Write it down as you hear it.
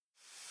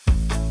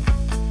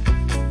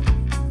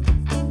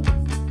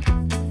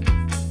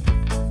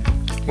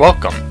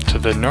Welcome to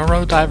the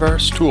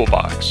Neurodiverse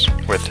Toolbox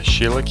with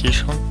Sheila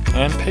Keeshlin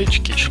and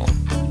Paige Keeshlin.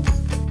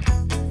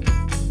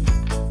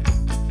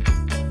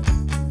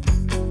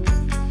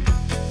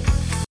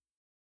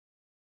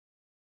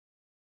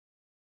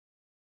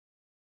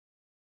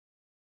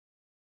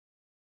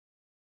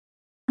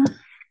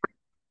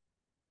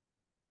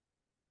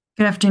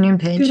 Good afternoon,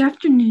 Paige. Good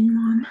afternoon,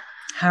 Mom.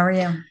 How are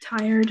you?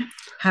 Tired.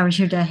 How was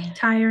your day?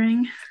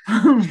 Tiring.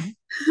 I'm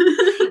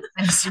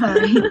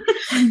sorry.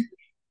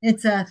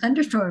 It's a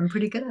thunderstorm,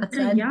 pretty good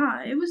outside.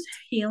 Yeah, it was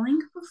hailing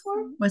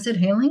before. Was it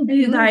hailing?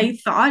 I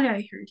thought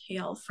I heard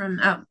hail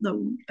from out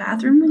the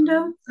bathroom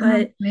window,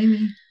 but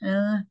maybe.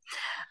 All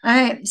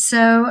right,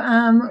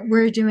 so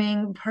we're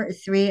doing part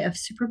 3 of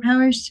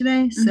superpowers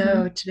today.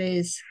 So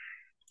today's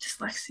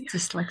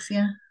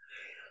dyslexia.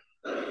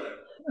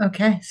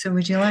 Okay, so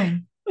what'd you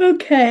learn?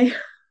 Okay.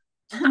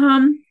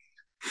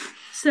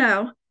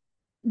 So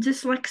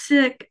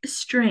dyslexic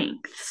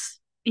strengths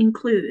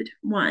include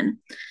 1,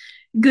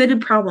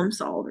 good problem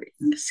solving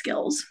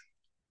skills.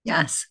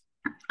 Yes.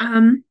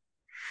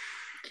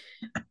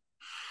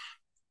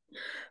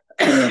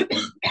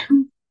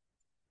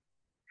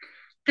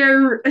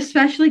 They're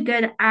especially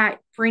good at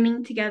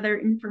bringing together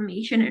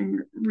information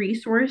and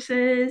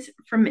resources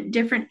from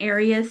different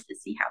areas to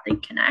see how they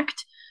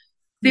connect.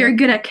 Very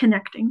good at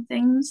connecting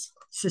things.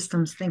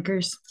 Systems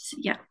thinkers.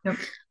 Yeah. Yep.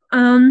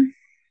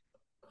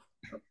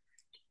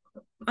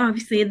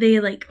 Obviously they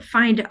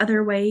find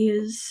other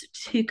ways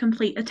to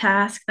complete a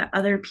task that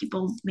other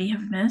people may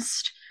have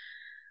missed.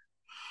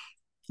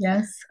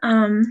 Yes.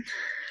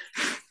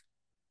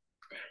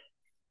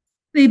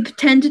 They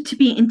tend to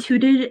be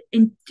intuitive.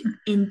 They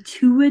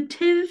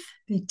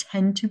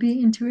tend to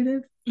be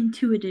intuitive.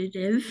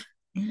 Intuitive.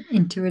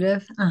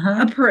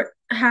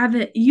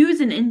 Use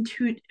an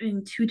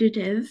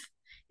intuitive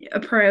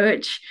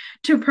approach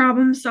to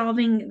problem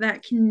solving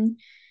that can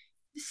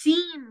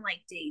seem like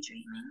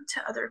daydreaming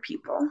to other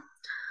people.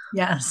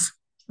 Yes,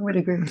 I would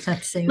agree with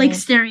that statement. Like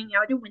staring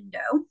out a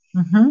window.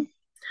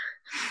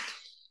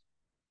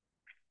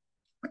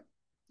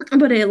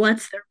 But it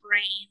lets their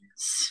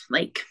brains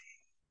think.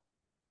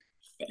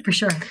 For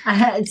sure.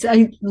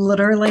 I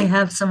literally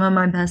have some of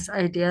my best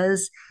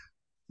ideas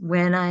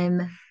when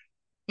I'm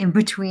in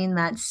between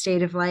that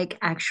state of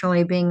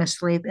actually being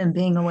asleep and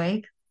being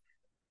awake.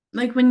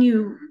 Like when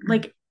you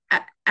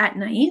at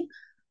night?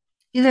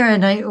 Either at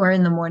night or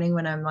in the morning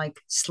when I'm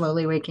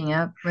slowly waking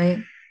up, right?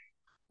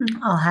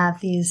 I'll have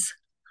these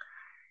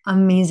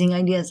amazing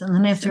ideas and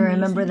then I have to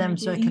remember them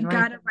so I can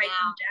write them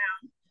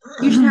down.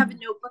 You should have a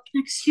notebook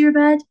next to your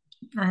bed.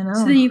 I know.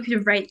 So that you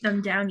could write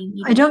them down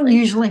immediately. I don't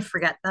usually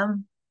forget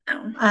them.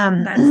 Oh,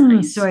 that's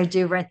nice. So I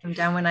do write them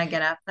down when I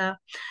get up though.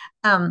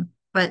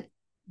 But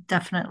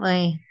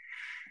definitely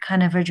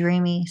kind of a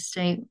dreamy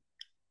state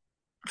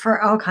for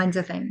all kinds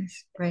of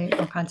things, right?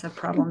 All kinds of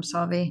problem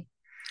solving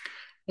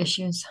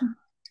issues.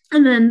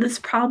 And then this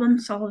problem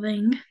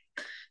solving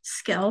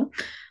skill,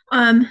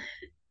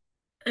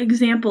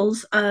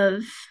 examples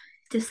of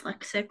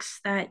dyslexics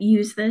that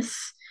use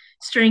this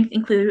strength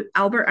include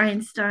Albert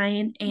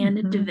Einstein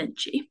and Da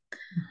Vinci.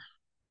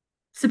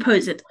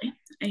 Supposedly.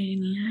 I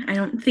mean, I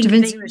don't think they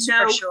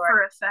know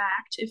for a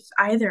fact if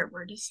either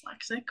were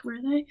dyslexic,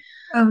 were they?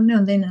 Oh,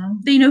 no, they know.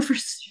 They know for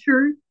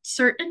sure,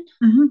 certain?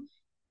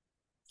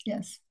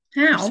 Yes.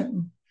 How?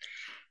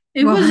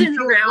 It wasn't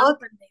around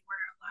when they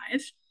were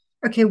alive.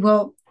 Okay,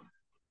 well,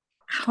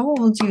 how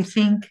old do you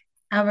think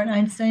Albert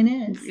Einstein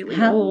is?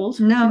 Really old.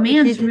 No, the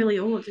man's really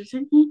old,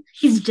 isn't he?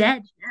 He's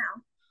dead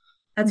now.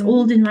 That's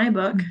old in my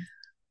book.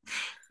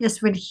 Yes,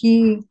 but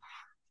he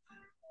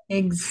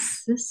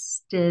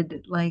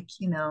existed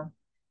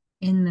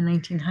in the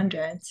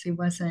 1900s. He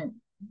wasn't.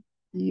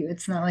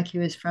 It's not like he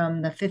was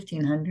from the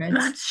 1500s.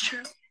 That's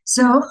true.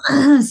 So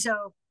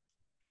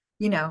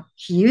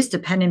he used a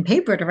pen and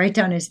paper to write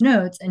down his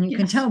notes, and you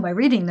can tell by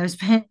reading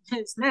his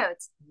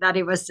notes that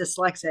he was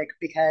dyslexic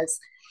because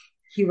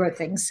he wrote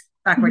things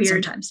backwards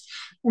sometimes.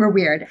 We're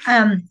weird.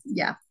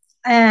 Yeah.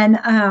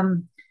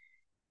 And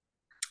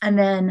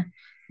then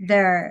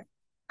there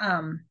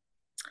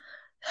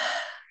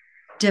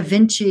Da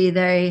Vinci,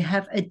 they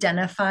have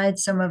identified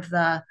some of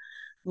the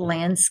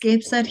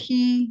landscapes that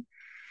he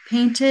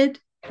painted,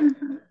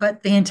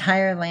 but the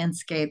entire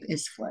landscape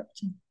is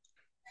flipped.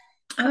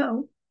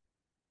 Oh.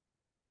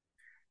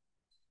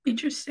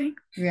 Interesting.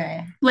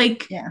 Yeah.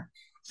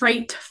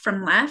 Right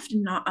from left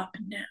and not up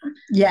and down.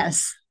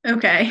 Yes.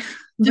 Okay.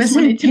 Just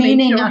wanted to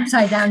painting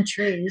upside down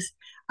trees.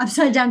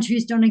 Upside down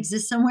trees don't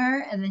exist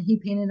somewhere, and then he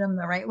painted them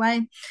the right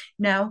way.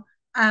 No.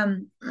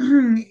 From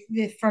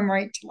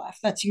right to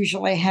left. That's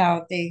usually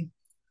how they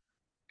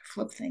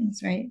flip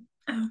things, right?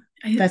 Oh,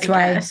 that's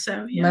why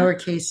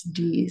lowercase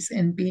d's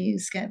and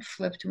b's get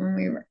flipped when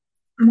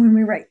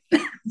we write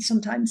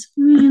sometimes.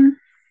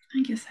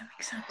 I guess that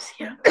makes sense.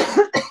 Yeah.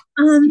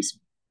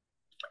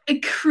 A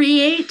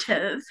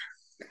creative.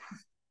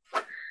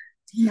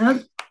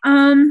 Yep.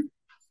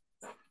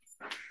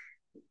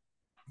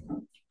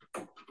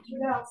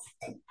 What else?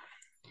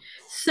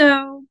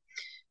 So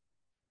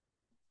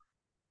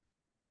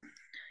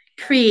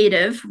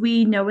Creative,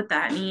 we know what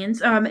that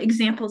means.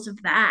 Examples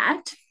of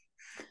that,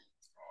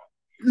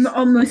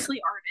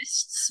 mostly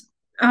artists.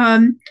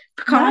 Picasso.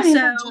 Not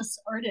even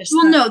just artists.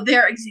 Well, no,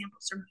 their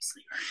examples are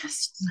mostly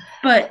artists,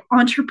 but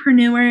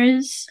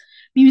entrepreneurs,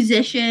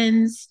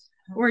 musicians,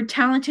 or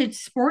talented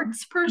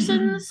sports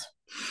persons.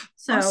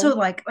 So also,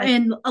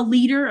 and a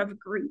leader of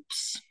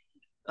groups.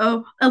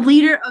 Oh, a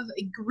leader of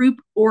a group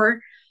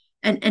or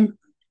an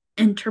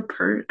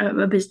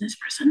a business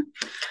person.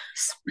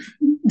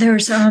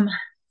 There's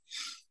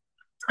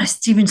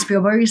Steven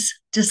Spielberg's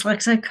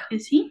dyslexic.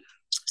 Is he?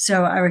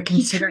 So I would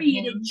consider he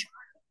created him.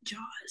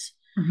 Jaws.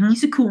 Mm-hmm.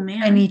 He's a cool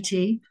man. And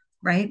E.T.,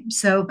 right?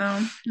 So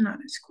not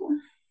as cool.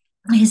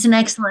 He's an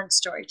excellent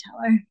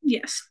storyteller.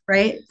 Yes.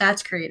 Right?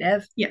 That's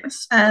creative.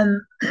 Yes.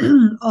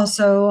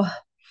 Also,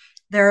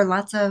 there are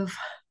lots of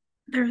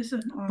there's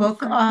an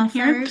book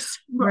authors.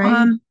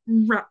 Right?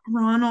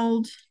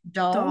 Ronald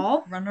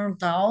Dahl. Ronald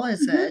Dahl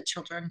is a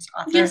children's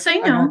author. Yes, I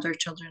know. Older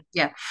children.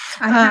 Yeah.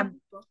 I have a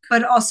book.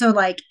 But also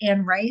like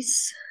Anne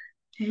Rice,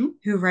 who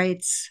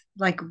writes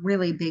like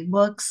really big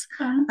books.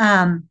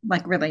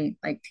 Like really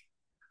like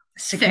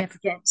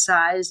significant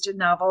sized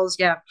novels.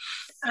 Yeah.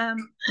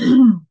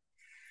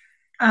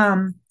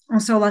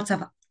 Also lots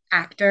of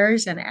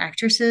actors and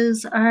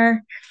actresses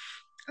are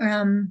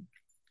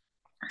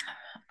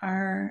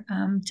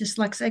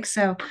dyslexic.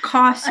 So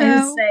Picasso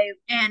I would say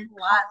and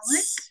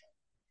lots.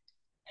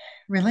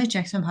 Really?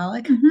 Jackson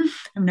Pollock? Mm-hmm.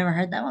 I've never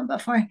heard that one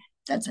before.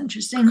 That's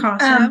interesting.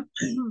 Picasso.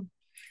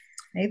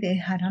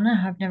 Maybe. I don't know.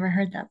 I've never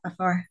heard that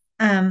before.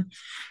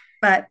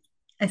 But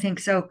I think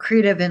so.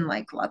 Creative in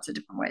like lots of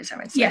different ways, I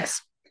would say.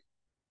 Yes.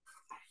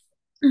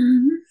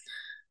 Mm-hmm.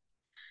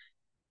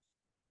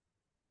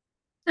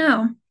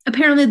 Oh,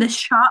 apparently the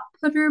shot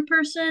putter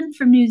person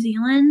from New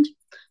Zealand,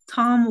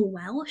 Tom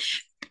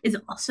Welsh, is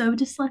also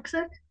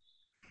dyslexic.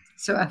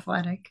 So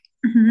athletic.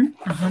 Mm-hmm.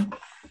 Uh-huh.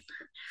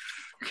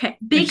 Okay,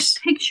 big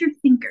picture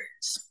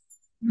thinkers.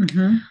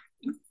 Mm-hmm.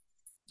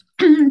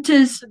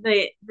 So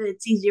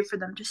it's easier for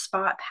them to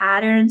spot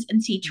patterns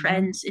and see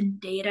trends in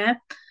data.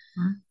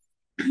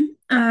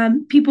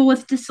 Mm-hmm. People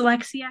with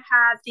dyslexia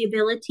have the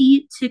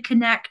ability to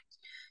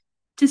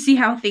see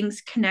how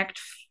things connect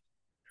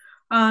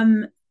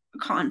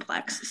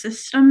complex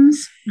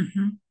systems.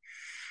 Mm-hmm.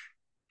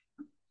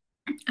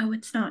 Oh,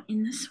 it's not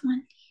in this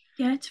one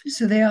yet.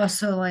 So they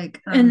also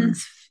like and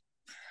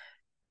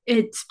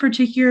it's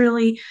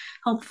particularly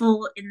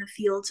helpful in the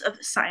fields of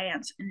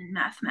science and in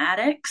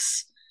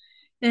mathematics.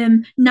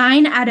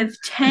 9 out of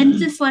 10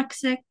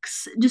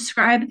 dyslexics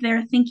describe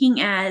their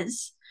thinking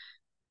as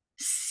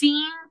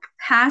seeing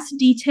past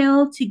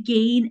detail to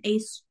gain a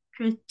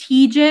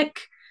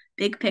strategic,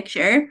 big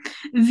picture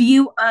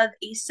view of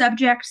a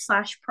subject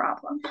 /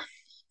 problem.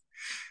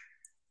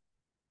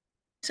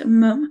 So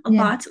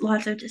lots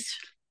of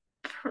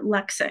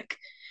dyslexic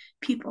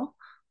people.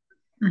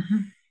 Mm-hmm.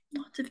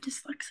 Lots of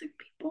dyslexic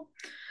people.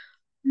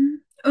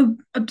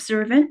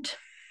 Observant.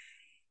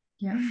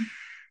 Yeah.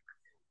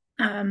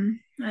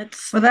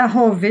 That's that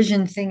whole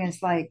vision thing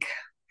is like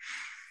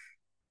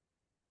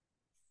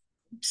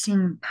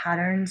seeing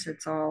patterns.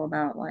 It's all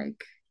about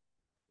like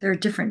there are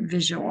different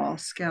visual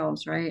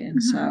skills, right?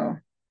 And so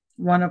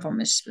one of them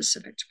is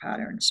specific to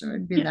patterns. So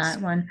it'd be that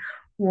one.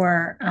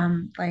 Or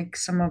like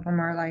some of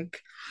them are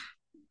like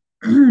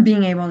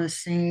being able to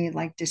see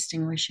like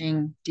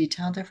distinguishing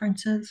detail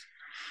differences.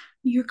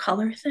 Your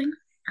color thing.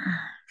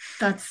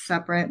 That's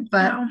separate.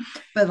 But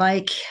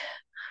like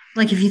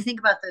if you think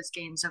about those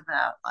games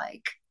about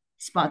like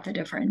spot the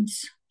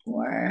difference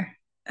or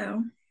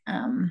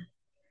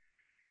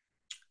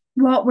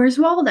where's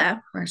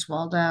Waldo? Where's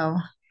Waldo?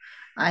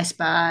 I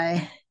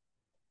Spy,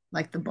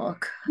 like the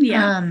book.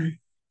 Yeah.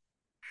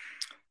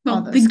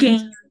 The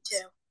game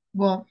too.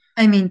 Well,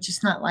 I mean,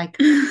 just not like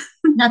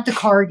not the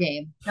car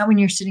game, not when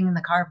you're sitting in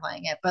the car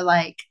playing it, but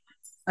like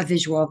a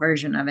visual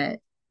version of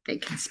it. They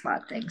can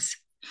spot things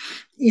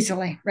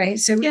easily, right?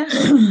 So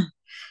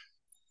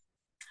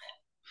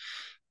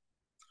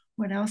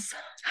what else?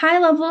 High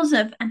levels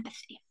of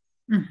empathy.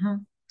 Mm-hmm.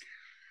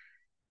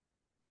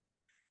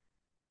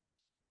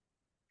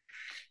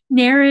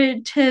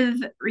 Narrative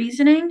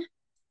reasoning.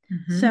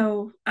 Mm-hmm.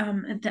 So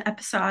the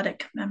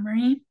episodic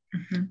memory,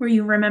 where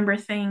you remember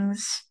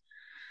things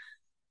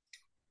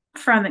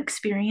from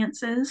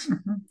experiences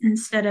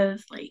instead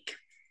of like,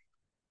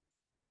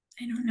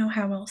 I don't know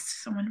how else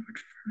someone would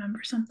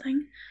remember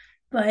something,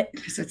 but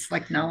because it's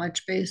like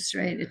knowledge based,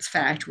 right? It's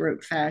fact,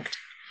 rote fact.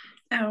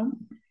 Oh.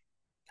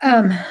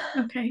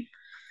 Okay.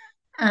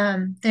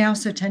 They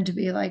also tend to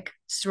be like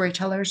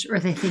storytellers, or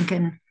they think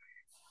in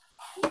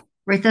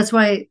right. That's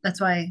why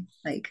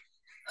like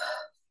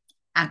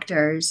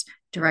actors,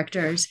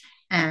 directors,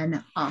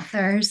 and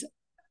authors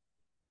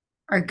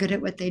are good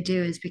at what they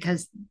do is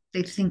because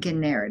they think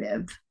in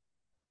narrative,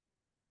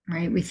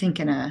 right? We think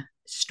in a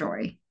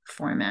story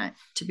format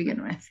to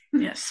begin with.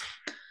 Yes.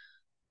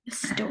 A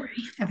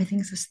story.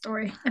 Everything's a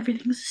story.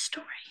 Everything's a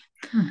story.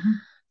 Mm-hmm.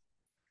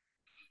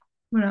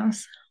 What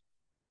else?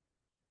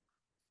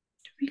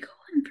 To recall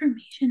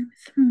information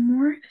with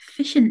more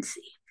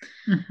efficiency.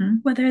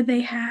 whether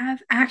they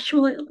have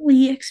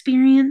actually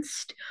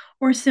experienced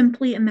or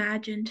simply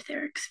imagined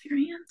their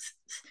experiences.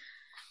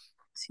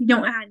 So you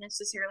don't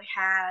necessarily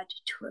had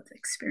to have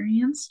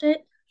experienced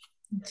it.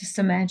 Just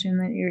imagine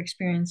that you're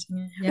experiencing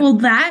it. Yep. Well,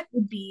 that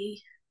would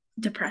be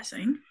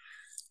depressing.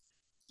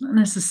 Not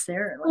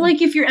necessarily.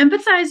 Like if you're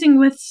empathizing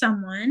with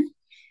someone.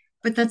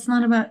 But that's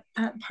not about,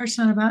 that part's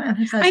not about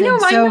empathizing. I know.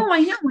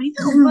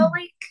 But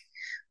like,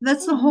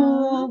 that's the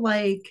whole,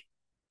 like,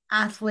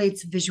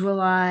 athletes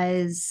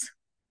visualize,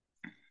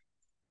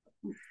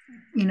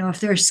 if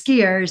they're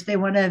skiers, they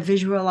want to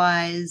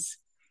visualize,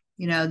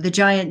 the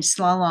giant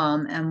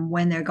slalom and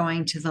when they're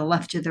going to the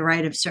left or the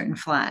right of certain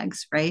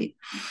flags, right?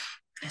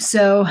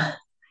 So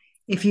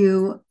if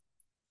you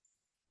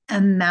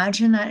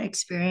imagine that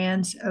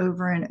experience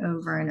over and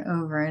over and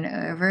over and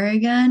over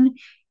again,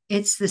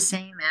 it's the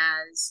same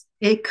as,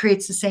 it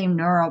creates the same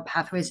neural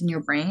pathways in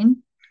your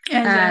brain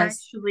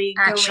as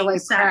actually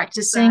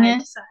practicing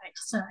it, side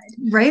to side.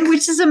 Right?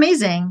 Which is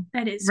amazing.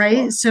 That is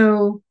right.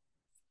 Cool.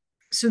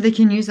 So they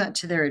can use that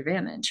to their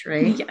advantage,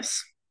 right?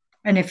 Yes.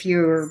 And if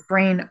your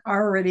brain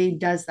already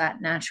does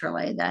that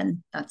naturally,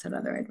 then that's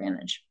another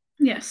advantage.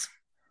 Yes.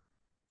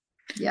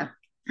 Yeah.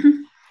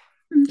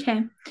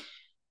 Okay.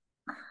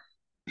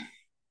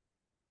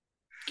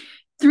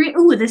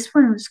 This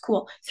one was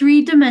cool.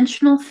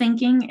 3-dimensional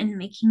thinking and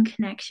making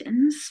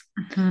connections.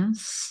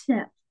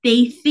 So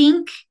they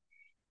think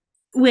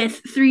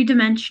with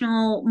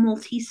 3-dimensional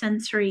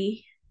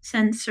multi-sensory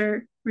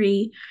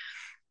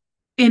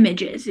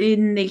images,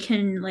 and they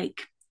can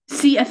like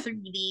see a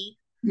 3D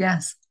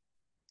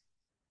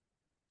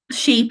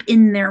shape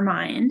in their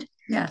mind.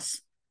 Yes.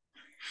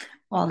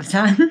 All the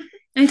time.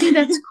 I think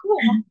that's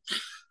cool.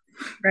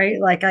 Right?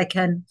 Like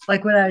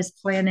when I was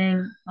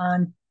planning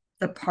on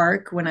the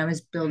park, when I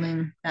was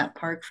building that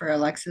park for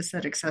Alexis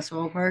at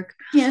Accessible Park.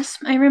 Yes,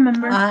 I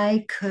remember.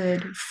 I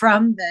could,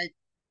 from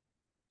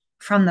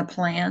the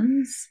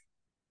plans,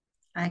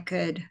 I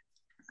could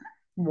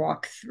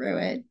walk through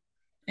it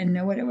and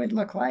know what it would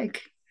look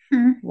like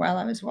while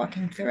I was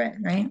walking through it,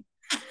 right?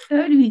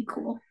 That would be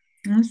cool.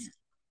 Yes.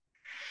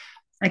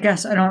 I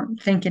guess I don't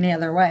think any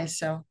other way,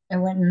 so I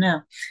wouldn't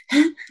know.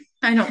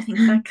 I don't think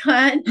I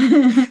could.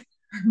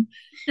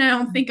 I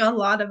don't think a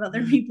lot of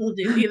other people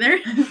do either.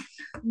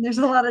 There's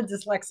a lot of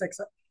dyslexics,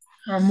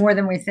 or more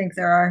than we think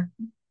there are.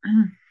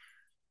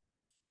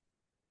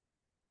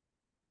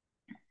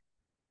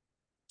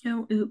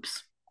 Oh,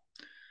 oops.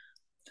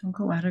 Don't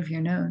go out of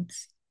your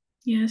notes.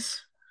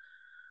 Yes.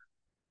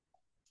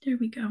 There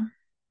we go.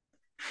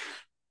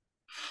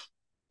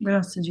 What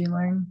else did you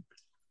learn?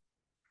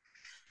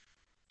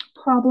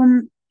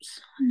 Problems.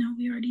 No,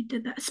 we already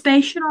did that.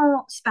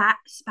 Spatial.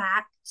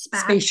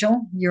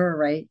 You're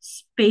right.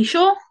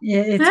 Spatial?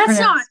 That's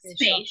not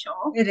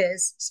spatial. It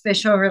is.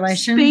 Spatial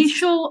relations.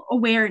 Spatial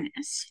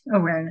awareness.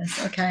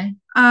 Okay.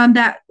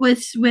 That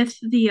was with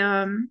the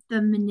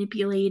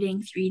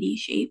manipulating 3D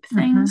shape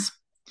things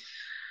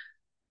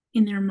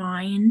in their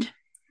mind.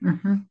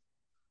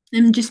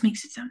 It just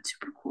makes it sound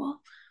super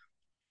cool.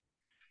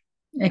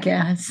 I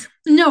guess.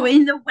 No,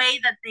 in the way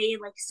that they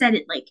like said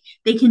it, like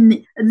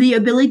the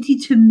ability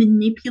to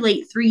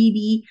manipulate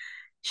 3D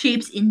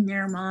shapes in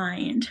their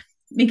mind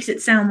makes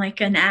it sound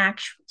like an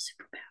actual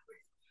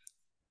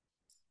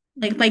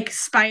superpower. Like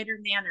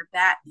Spider-Man or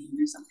Batman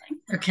or something.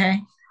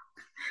 Okay.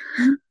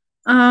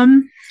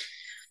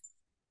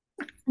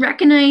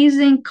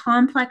 Recognizing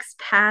complex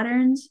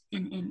patterns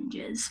in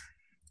images.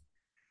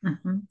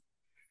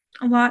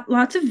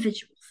 Lots of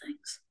visual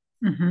things.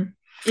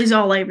 Is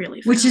all I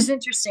really found. Which is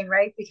interesting,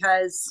 right?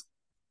 Because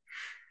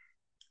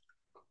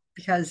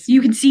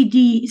you can see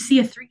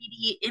a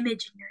 3D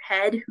image in your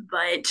head,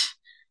 but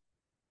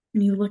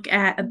when you look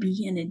at a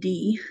B and a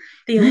D,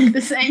 they look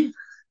the same.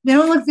 They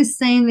don't look the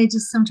same. They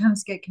just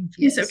sometimes get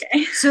confused. It's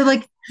okay. So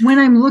like when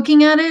I'm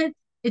looking at it,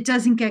 it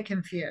doesn't get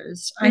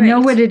confused. Right. I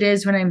know what it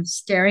is when I'm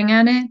staring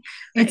at it.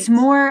 It's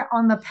more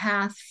on the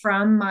path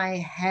from my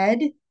head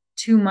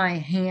to my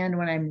hand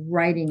when I'm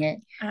writing it.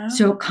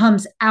 So it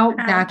comes out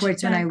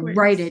backwards when I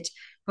write it.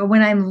 But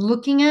when I'm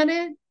looking at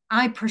it,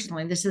 I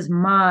personally, this is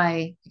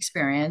my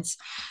experience,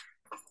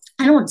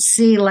 I don't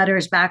see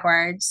letters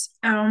backwards.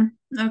 Oh,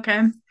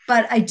 okay.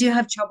 But I do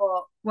have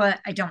trouble. Well,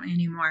 I don't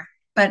anymore.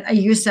 But I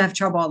used to have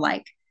trouble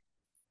like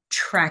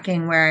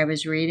tracking where I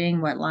was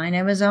reading, what line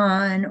I was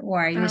on,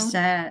 or I used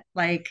to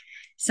like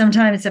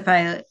sometimes if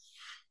I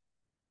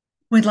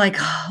would like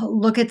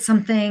look at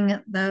something,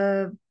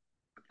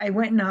 I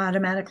wouldn't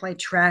automatically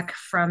track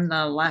from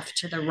the left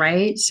to the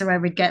right. So I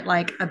would get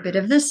like a bit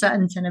of this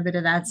sentence and a bit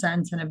of that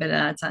sentence and a bit of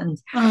that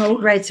sentence.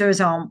 Right. So it was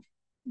all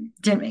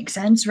didn't make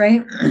sense,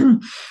 right?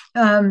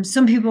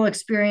 Some people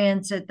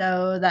experience it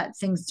though, that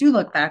things do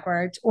look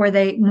backwards, or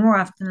they more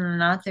often than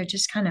not, they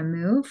just kind of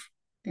move.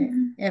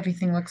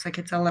 Everything looks like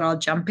it's a little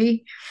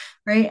jumpy,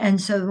 right?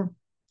 And so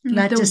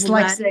that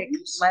dyslexic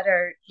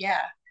letter,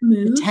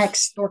 the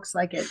text looks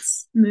like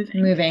it's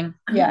moving.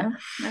 Yeah.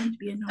 That would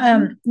be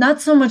annoying.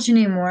 Not so much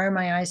anymore.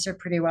 My eyes are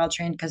pretty well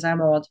trained because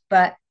I'm old,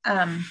 but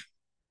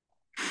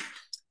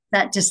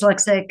that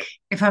dyslexic,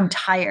 if I'm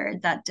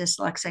tired, that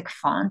dyslexic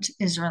font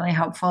is really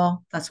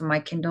helpful. That's when my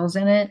Kindle's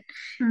in it.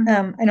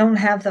 I don't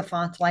have the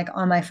font like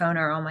on my phone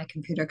or on my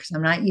computer because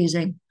I'm not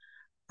using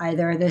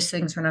either of those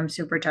things when I'm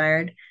super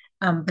tired.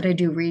 But I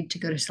do read to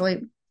go to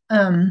sleep.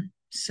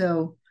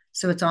 So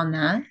it's on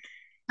that.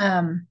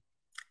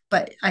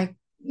 But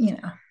you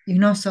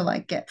can also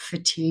like get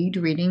fatigued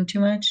reading too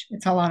much.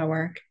 It's a lot of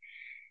work.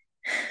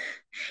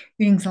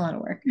 Reading's a lot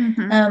of work.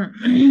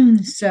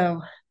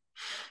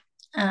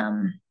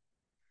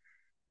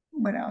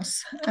 What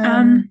else?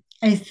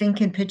 I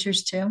think in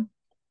pictures too.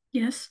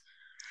 Yes.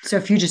 So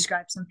if you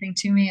describe something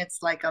to me,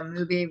 it's like a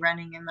movie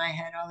running in my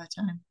head all the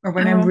time. Or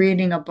when I'm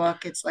reading a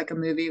book, it's like a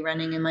movie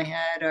running in my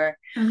head. Or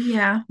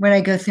when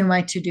I go through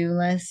my to-do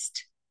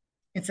list,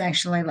 it's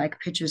actually like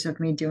pictures of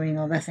me doing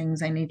all the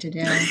things I need to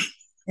do.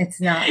 It's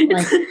not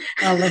like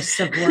a list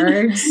of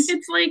words.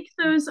 It's like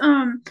those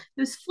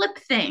flip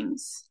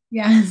things.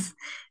 Yes.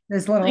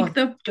 Those little like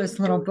those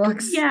little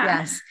books. Yeah.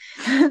 Yes.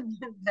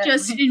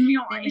 Just in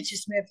real life. It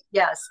just moved.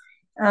 Yes.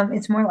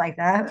 It's more like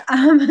that.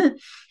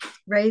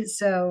 Right.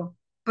 So,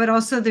 but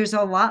also there's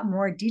a lot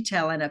more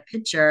detail in a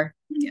picture.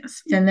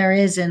 Yes. Than there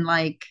is in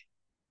like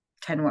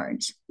 10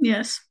 words.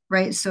 Yes.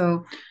 Right.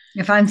 So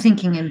if I'm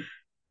thinking in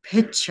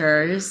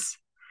pictures,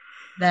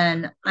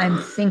 then I'm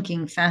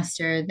thinking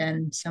faster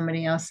than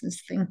somebody else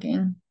is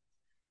thinking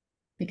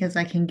because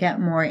I can get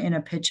more in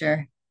a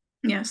picture.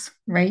 Yes.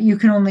 Right. You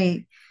can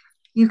only,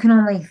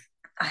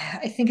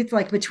 I think it's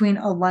like between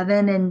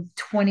 11 and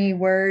 20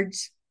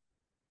 words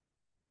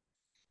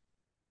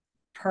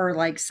per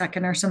like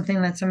second or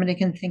something that somebody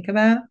can think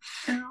about.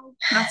 Oh,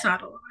 that's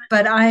not a lot.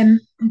 But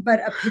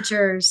a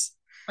picture's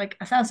like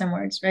 1,000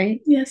 words,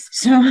 right? Yes.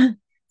 So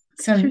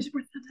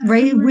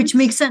right, which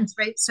makes sense,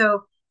 right?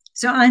 So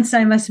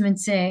Einstein must have been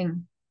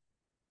saying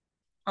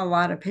a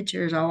lot of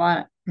pictures, a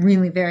lot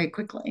really very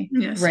quickly.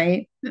 Yes.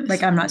 Right? Yes.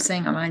 Like I'm not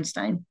saying I'm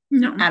Einstein.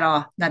 No. At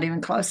all. Not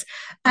even close.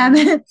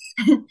 But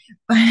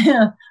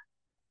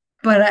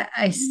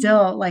I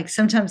still like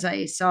sometimes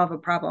I solve a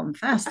problem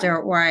faster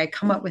or I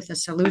come up with a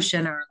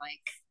solution or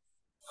like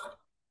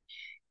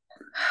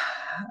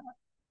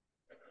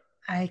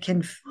I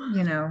can,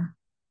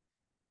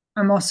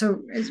 I'm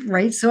also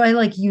right. So I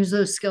like use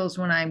those skills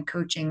when I'm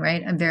coaching,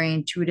 right? I'm very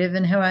intuitive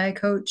in how I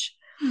coach.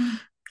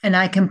 And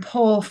I can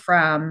pull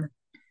from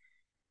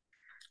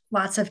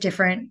lots of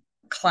different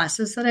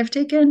classes that I've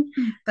taken,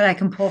 but I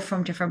can pull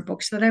from different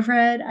books that I've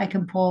read. I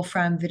can pull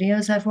from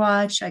videos I've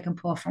watched. I can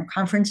pull from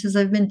conferences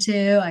I've been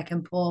to. I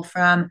can pull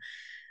from,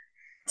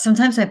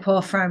 sometimes I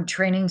pull from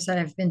trainings that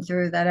I've been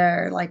through that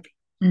are like,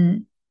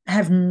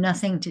 have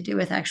nothing to do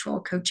with actual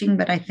coaching,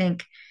 but I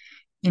think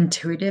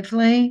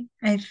intuitively,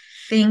 I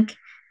think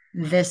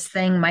this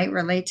thing might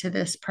relate to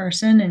this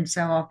person. And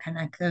so I'll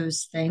connect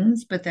those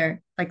things, but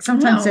they're like,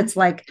 sometimes it's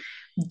like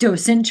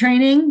docent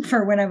training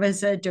for when I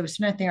was a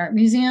docent at the art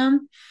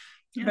museum,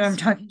 but I'm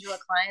talking to a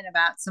client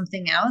about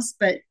something else,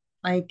 but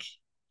like,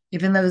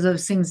 even though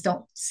those things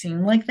don't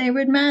seem like they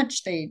would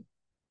match, they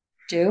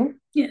do.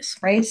 Yes.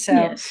 Right. So,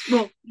 yes.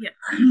 Well, yeah,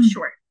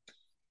 sure.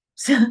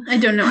 So I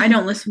don't know. I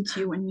don't listen to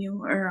you when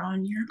you are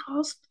on your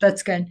calls.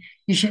 That's good.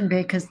 You shouldn't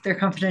be because they're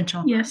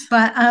confidential. Yes.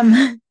 But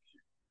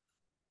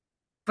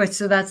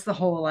so that's the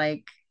whole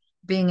like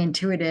being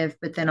intuitive,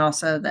 but then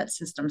also that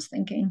systems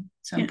thinking.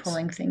 So I'm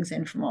pulling things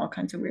in from all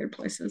kinds of weird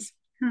places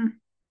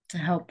to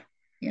help,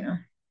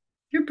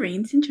 Your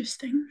brain's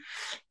interesting.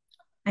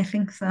 I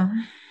think so.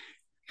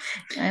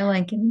 I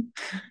like it.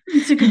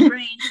 It's a good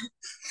brain.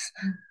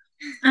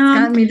 It's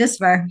gotten me this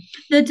far.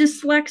 The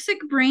dyslexic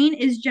brain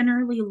is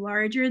generally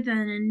larger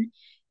than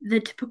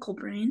the typical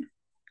brain.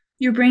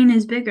 Your brain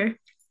is bigger.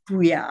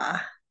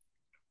 Yeah.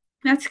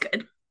 That's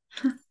good.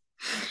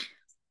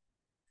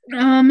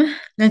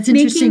 That's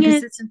interesting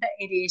because isn't the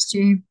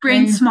ADHD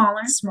brain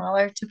smaller?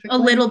 Smaller, typically. A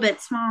little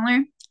bit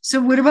smaller. So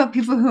what about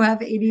people who have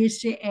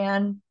ADHD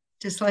and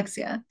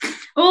dyslexia?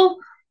 Well,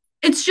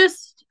 it's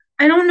just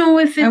I don't know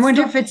if it's I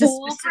wonder if it's a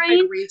specific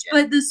brain, region.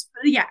 But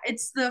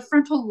it's the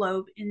frontal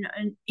lobe in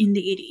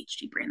the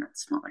ADHD brain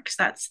that's smaller because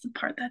that's the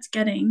part that's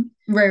getting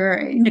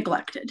right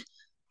neglected.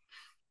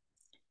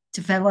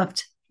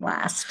 Developed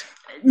last.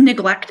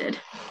 Neglected.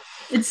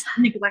 It's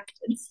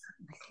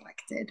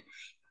neglected.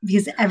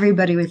 Because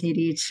everybody with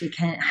ADHD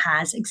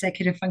has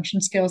executive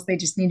function skills. They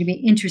just need to be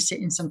interested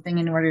in something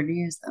in order to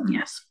use them.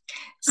 Yes.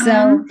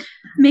 So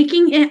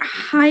making it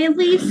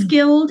highly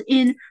skilled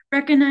in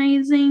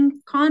recognizing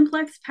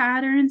complex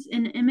patterns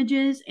in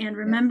images and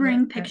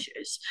remembering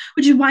pictures,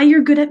 which is why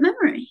you're good at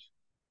memory.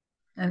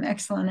 I'm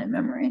excellent at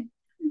memory.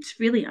 It's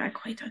really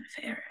quite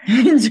unfair.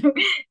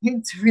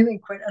 It's really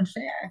quite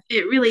unfair.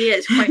 It really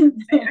is quite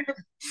unfair.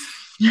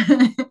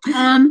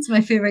 It's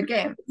my favorite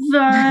game.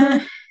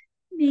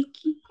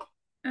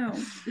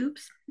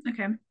 Oops.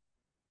 Okay.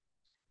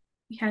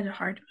 We had a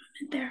hard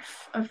moment there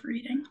of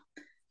reading.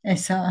 I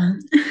saw.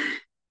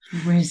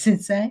 What does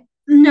it say?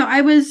 No,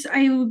 I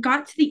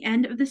got to the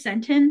end of the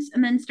sentence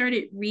and then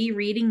started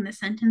rereading the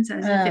sentence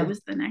as if it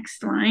was the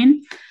next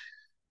line.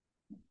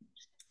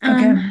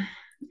 Okay.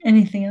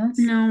 Anything else?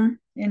 No.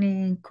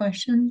 Any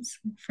questions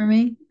for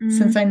me?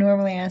 Since I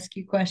normally ask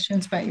you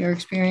questions about your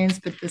experience,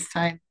 but this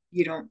time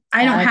you don't.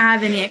 I don't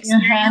have any You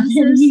don't have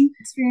experiences. any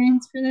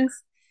experience for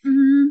this?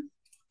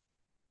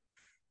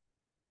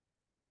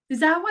 Is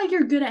that why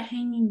you're good at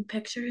hanging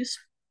pictures?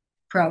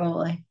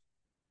 Probably.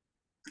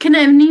 Can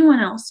anyone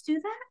else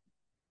do that?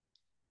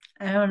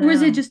 I don't know. Or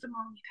is it just a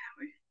mommy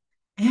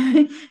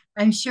power?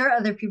 I'm sure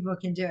other people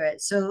can do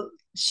it. So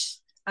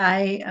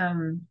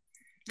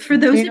for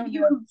those of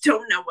you who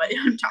don't know what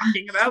I'm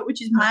talking about,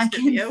 which is most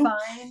of you, I can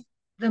find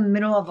the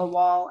middle of a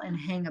wall and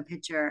hang a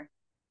picture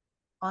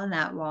on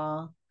that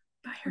wall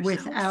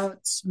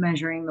without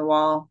measuring the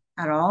wall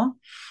at all.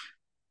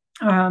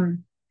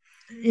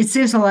 It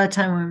saves a lot of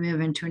time when we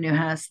move into a new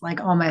house.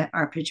 Like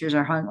our pictures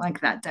are hung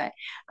like that day,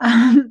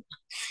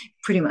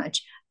 pretty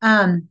much.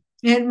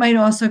 It might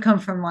also come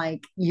from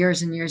like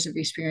years and years of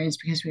experience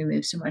because we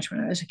moved so much when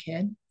I was a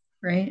kid,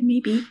 right?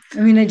 Maybe. I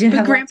mean, I did.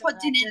 But Grandpa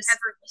didn't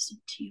ever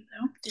listen to you,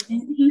 though,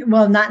 didn't he?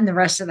 Well, not in the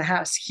rest of the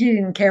house. He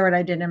didn't care what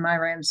I did in my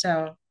room,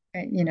 so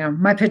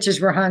my pictures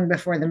were hung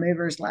before the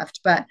movers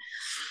left, but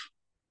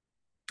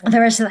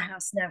the rest of the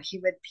house, no,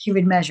 he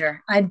would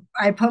measure. I'd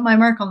put my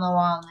mark on the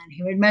wall and then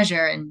he would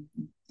measure, and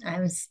I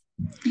was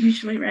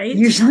usually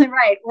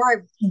right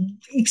or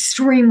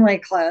extremely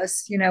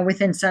close,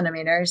 within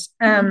centimeters.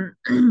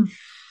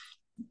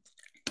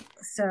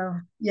 So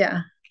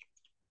yeah.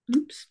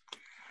 Oops.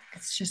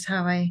 It's just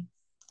how I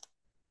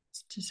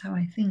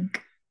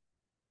think.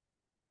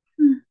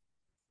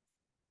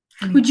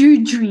 Would your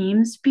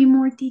dreams be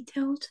more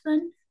detailed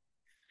then?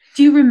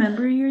 Do you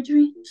remember your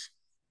dreams?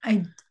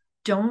 I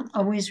don't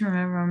always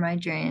remember my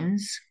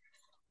dreams,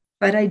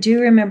 but I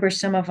do remember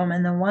some of them.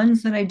 And the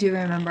ones that I do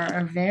remember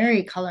are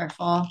very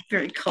colorful.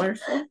 Very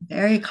colorful.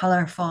 Very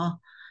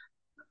colorful.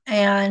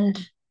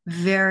 And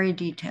very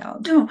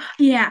detailed. Oh,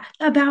 yeah.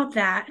 About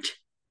that.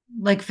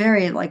 Like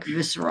very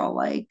visceral,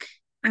 like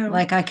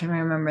I can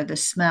remember the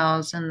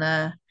smells and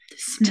the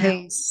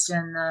tastes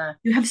and the.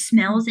 You have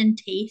smells and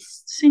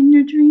tastes in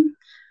your dream?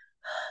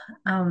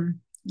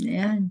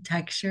 Yeah, and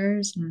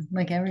textures and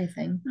like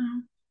everything.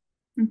 Oh,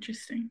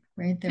 interesting.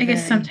 Right. I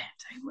guess sometimes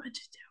I would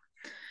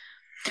too.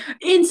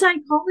 In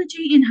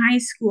psychology in high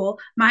school,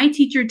 my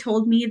teacher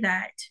told me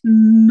that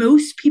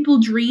most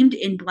people dreamed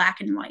in black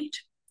and white.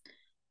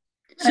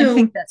 So I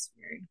think that's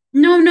weird.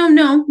 No.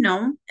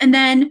 And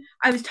then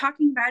I was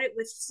talking about it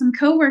with some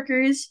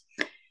coworkers,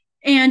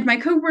 and my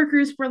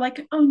coworkers were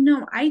like, "Oh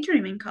no, I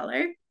dream in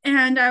color."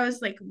 And I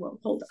was like, "Well,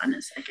 hold on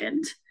a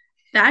second.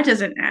 That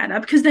doesn't add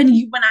up." Because then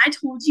when I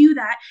told you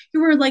that, you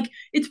were like,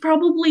 "It's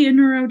probably a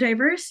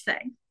neurodiverse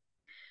thing."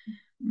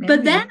 Maybe.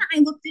 But then I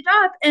looked it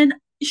up, and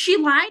she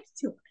lied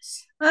to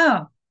us.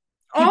 Oh.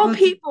 All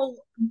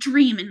people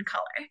dream in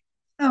color.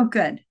 Oh,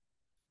 good.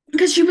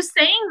 Because she was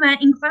saying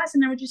that in class,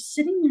 and I was just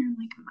sitting there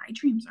like, my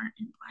dreams aren't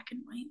in black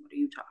and white. What are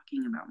you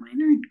talking about?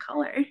 Mine are in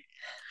color.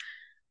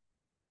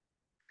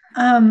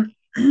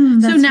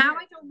 So now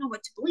I don't know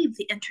what to believe,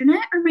 the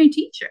internet or my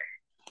teacher.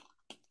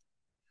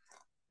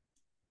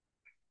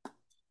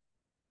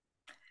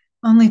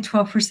 Only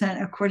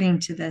 12%, according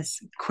to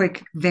this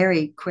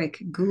very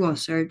quick Google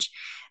search.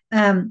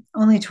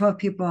 Only 12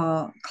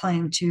 people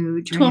claim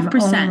to dream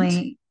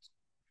 12%.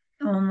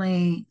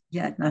 Only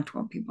not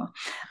 12 people.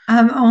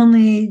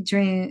 Only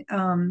dream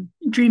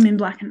in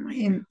black and white.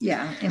 In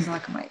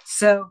black and white.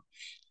 So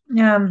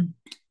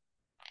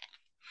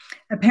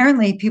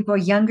apparently people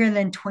younger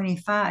than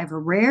 25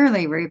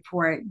 rarely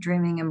report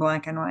dreaming in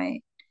black and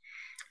white.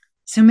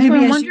 So maybe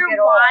I wonder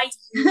why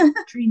you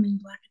dream in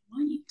black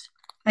and white.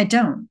 I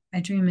don't. I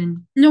dream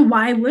in. No,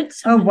 why would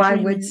someone? Why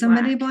would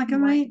somebody black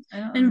and white?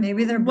 And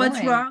maybe they're.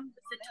 What's wrong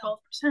with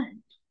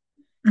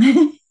the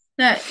 12%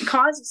 that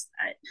causes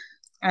that?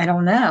 I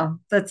don't know.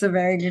 That's a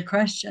very good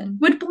question.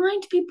 Would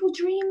blind people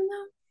dream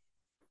though?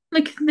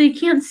 Like they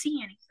can't see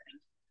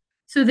anything,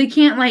 so they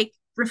can't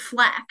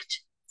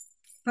reflect.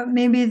 But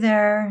maybe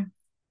they're.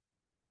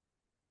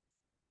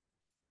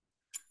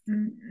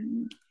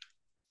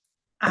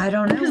 I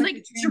don't know. Because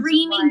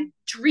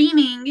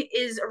dreaming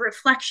is a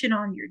reflection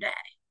on your day.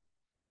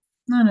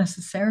 Not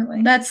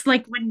necessarily. That's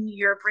like when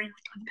your brain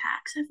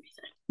unpacks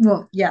everything.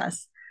 Well,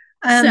 yes.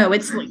 So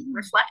it's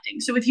reflecting.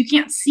 So if you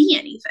can't see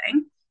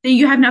anything, then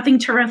you have nothing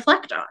to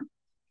reflect on.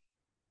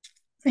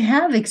 They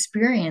have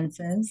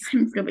experiences.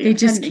 Really they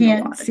just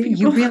can't see.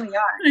 You really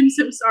are. I'm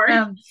so sorry.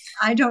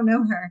 I don't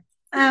know her.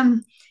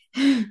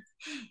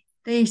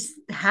 They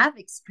have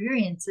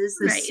experiences.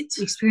 Right.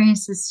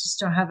 Experiences just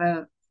don't have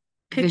a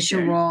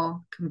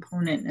visual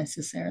component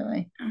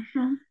necessarily.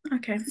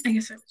 Okay. I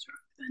guess I was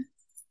wrong then.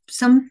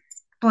 Some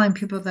blind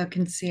people though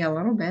can see a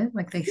little bit,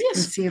 like they can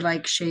see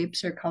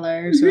shapes or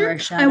colors or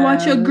shadows. I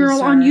watch a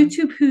girl on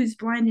YouTube who's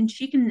blind and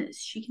she can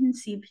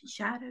see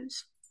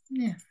shadows.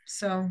 Yeah,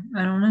 so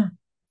I don't know.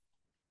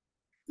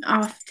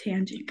 Off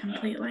tangent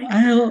completely.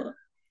 I don't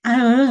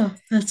know.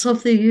 That's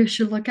something you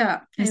should look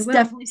up. It's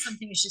definitely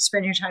something you should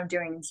spend your time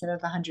doing instead of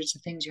the hundreds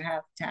of things you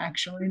have to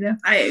actually do.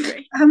 I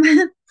agree.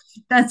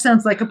 That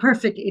sounds like a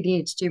perfect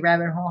ADHD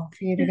rabbit hole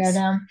for you to go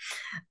down.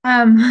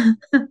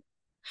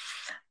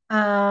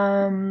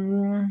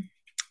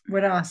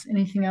 What else?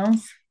 Anything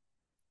else?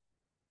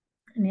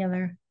 Any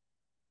other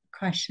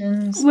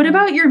questions? What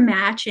about your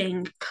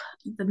matching?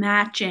 The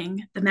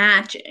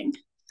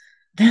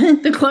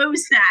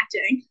clothes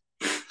matching.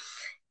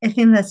 I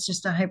think that's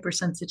just a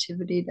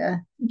hypersensitivity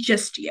to.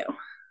 Just you.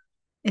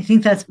 I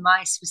think that's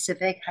my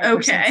specific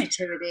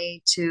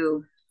hypersensitivity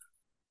to.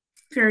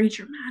 Very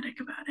dramatic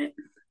about it.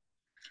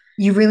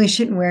 You really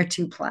shouldn't wear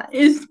two plaids.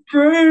 It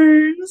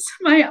burns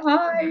my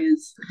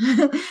eyes.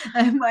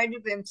 I might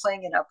have been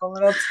playing it up a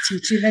little to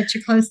teach you that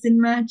your clothes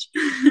didn't match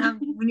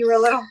when you were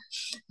little.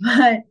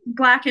 But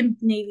black and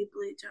navy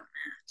blue don't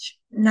match.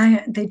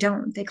 No, they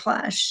don't. They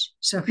clash.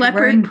 So if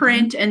leopard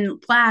print and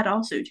plaid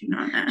also do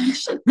not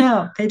match.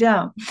 No, they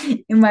don't,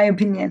 in my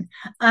opinion.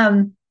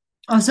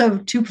 Also,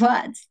 two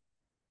plaids.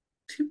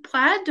 Two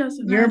plaid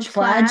doesn't your match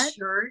plaid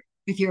shirt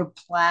with your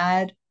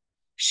plaid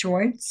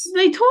shorts.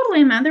 They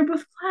totally match. They're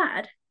both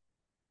plaid.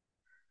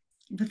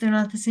 But they're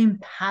not the same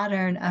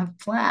pattern of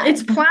plaid.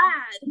 It's plaid.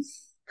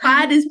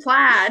 Plaid is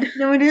plaid.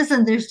 No, it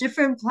isn't. There's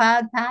different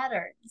plaid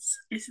patterns.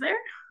 Is there?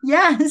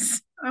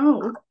 Yes.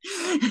 Oh.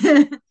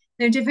 There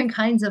are different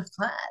kinds of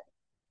plaid.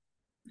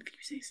 If you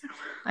say so.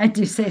 I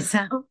do say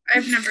so.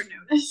 I've never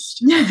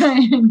noticed.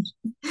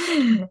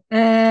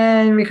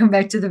 And we come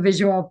back to the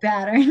visual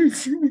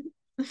patterns.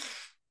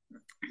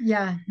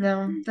 Yeah,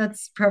 no,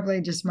 that's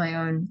probably just my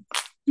own.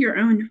 Your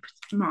own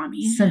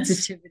mommy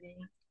sensitivity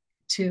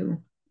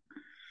to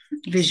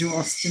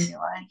visual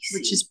stimuli,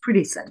 which is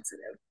pretty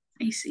sensitive.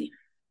 I see.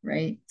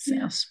 Right? So,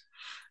 yes.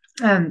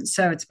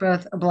 So it's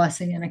both a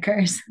blessing and a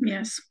curse.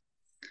 Yes.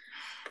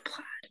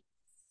 Plaid.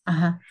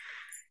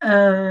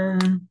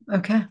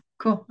 Okay,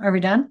 cool. Are we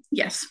done?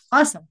 Yes.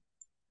 Awesome.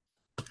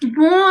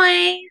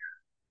 Boy.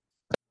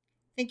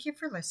 Thank you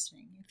for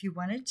listening. If you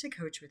wanted to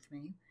coach with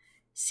me,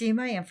 see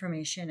my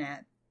information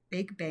at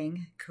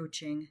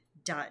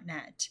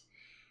bigbangcoaching.net.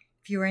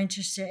 If you are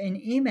interested in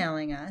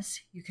emailing us,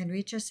 you can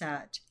reach us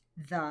at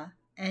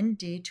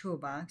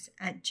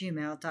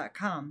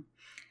thenDtoolbox@gmail.com.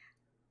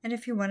 And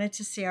if you wanted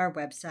to see our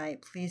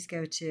website, please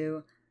go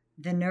to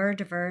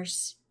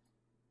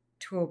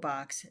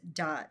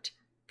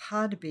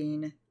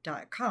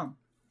theneurodiversetoolbox.podbean.com.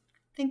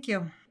 Thank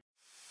you.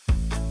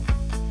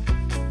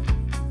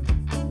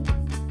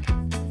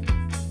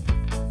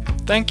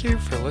 Thank you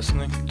for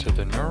listening to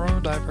the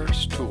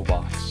Neurodiverse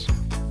Toolbox.